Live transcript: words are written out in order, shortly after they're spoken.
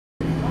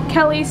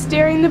Kelly's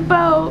steering the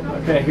boat.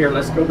 Okay, here,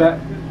 let's go back.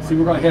 See,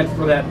 we're going to head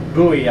for that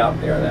buoy out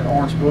there, that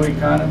orange buoy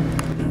kind of.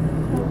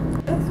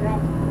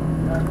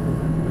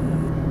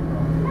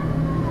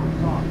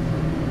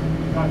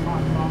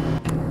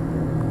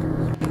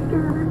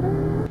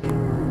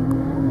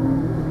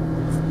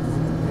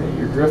 Okay,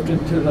 you're drifting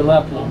to the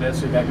left a little bit,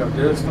 so you got to go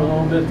just a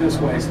little bit this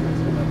way.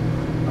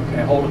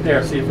 Okay, hold it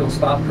there, see if it'll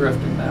stop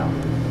drifting now.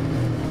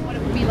 What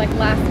it would be like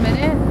last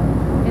minute,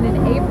 and in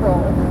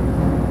April,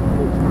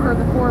 for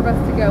the 4 of us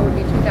to go would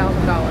be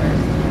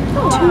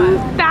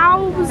 $2,000.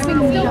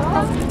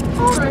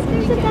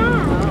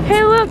 2,000.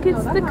 Hey, look,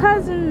 it's the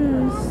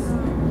cousins.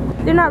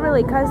 They're not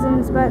really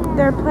cousins, but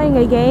they're playing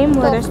a game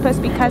where they're supposed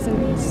to be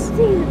cousins.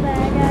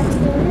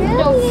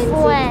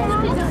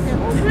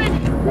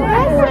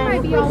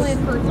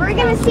 We're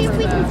gonna see if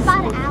we can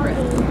spot an alley.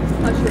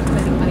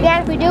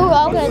 Yeah, if we do, we're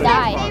all gonna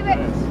die.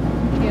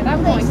 Yeah, that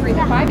was only 3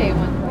 to 5 day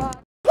one.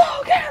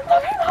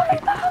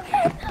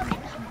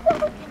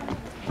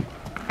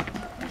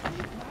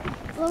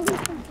 Logan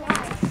can fly.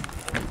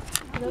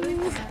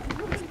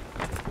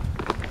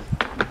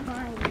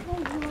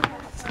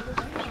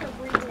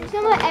 You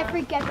know what?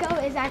 Every gecko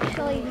is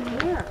actually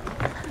here.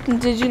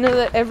 Did you know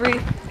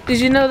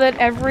that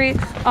every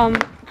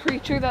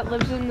creature that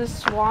lives in the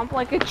swamp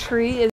like a tree is